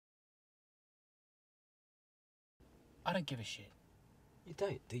I don't give a shit. You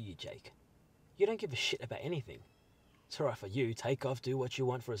don't, do you, Jake? You don't give a shit about anything. It's alright for you, take off, do what you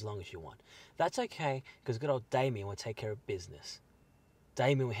want for as long as you want. That's okay, because good old Damien will take care of business.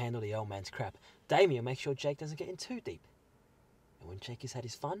 Damien will handle the old man's crap. Damien will make sure Jake doesn't get in too deep. And when Jake has had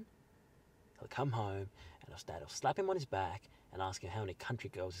his fun, he'll come home and his dad will slap him on his back and ask him how many country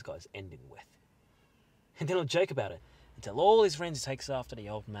girls he's got his ending with. And then he'll joke about it and tell all his friends he takes after the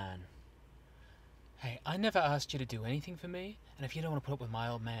old man. Hey, I never asked you to do anything for me, and if you don't want to put up with my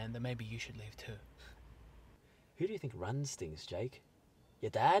old man, then maybe you should leave too. Who do you think runs things, Jake? Your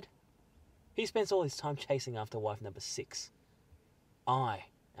dad? He spends all his time chasing after wife number 6. I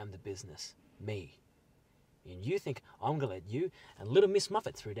am the business. Me. And you think I'm going to let you and little Miss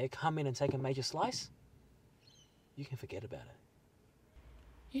Muffet through there come in and take a major slice? You can forget about it.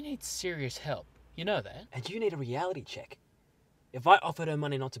 You need serious help. You know that. And you need a reality check. If I offered her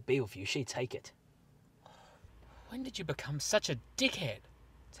money not to be with you, she'd take it. When did you become such a dickhead?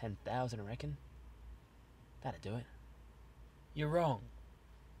 10,000, I reckon. That'd do it. You're wrong.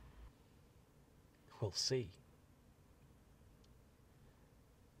 We'll see.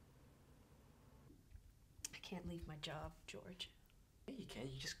 I can't leave my job, George. Yeah, you can.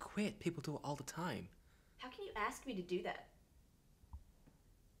 You just quit. People do it all the time. How can you ask me to do that?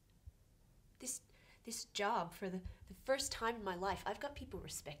 This job, for the first time in my life, I've got people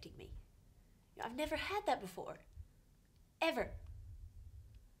respecting me. I've never had that before. Ever.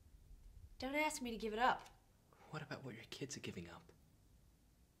 Don't ask me to give it up. What about what your kids are giving up?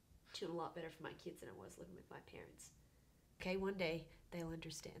 Doing a lot better for my kids than I was living with my parents. Okay, one day they'll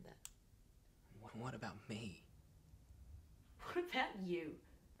understand that. What about me? What about you?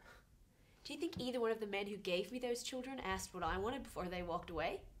 Do you think either one of the men who gave me those children asked what I wanted before they walked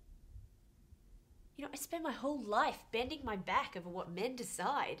away? You know, I spent my whole life bending my back over what men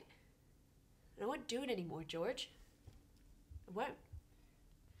decide. And I won't do it anymore, George. I won't.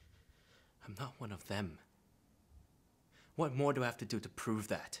 I'm not one of them. What more do I have to do to prove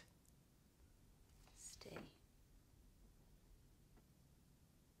that? Stay.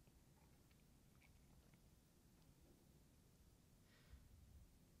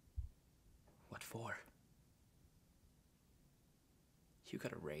 What for? You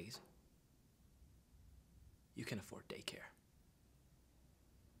got a raise. You can afford daycare.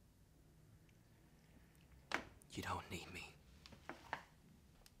 You don't need me.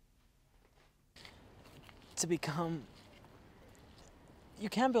 To become... You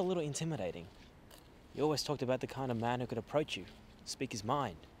can be a little intimidating. You always talked about the kind of man who could approach you, speak his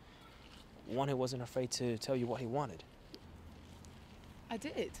mind. One who wasn't afraid to tell you what he wanted. I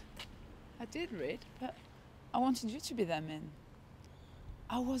did, Reed, but I wanted you to be that man.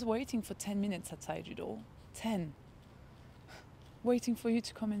 I was waiting for 10 minutes outside your door. 10. Waiting for you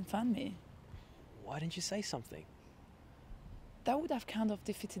to come and find me. Why didn't you say something? That would have kind of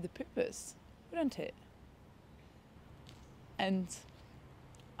defeated the purpose, wouldn't it? And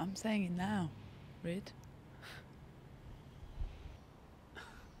I'm saying it now, Reed.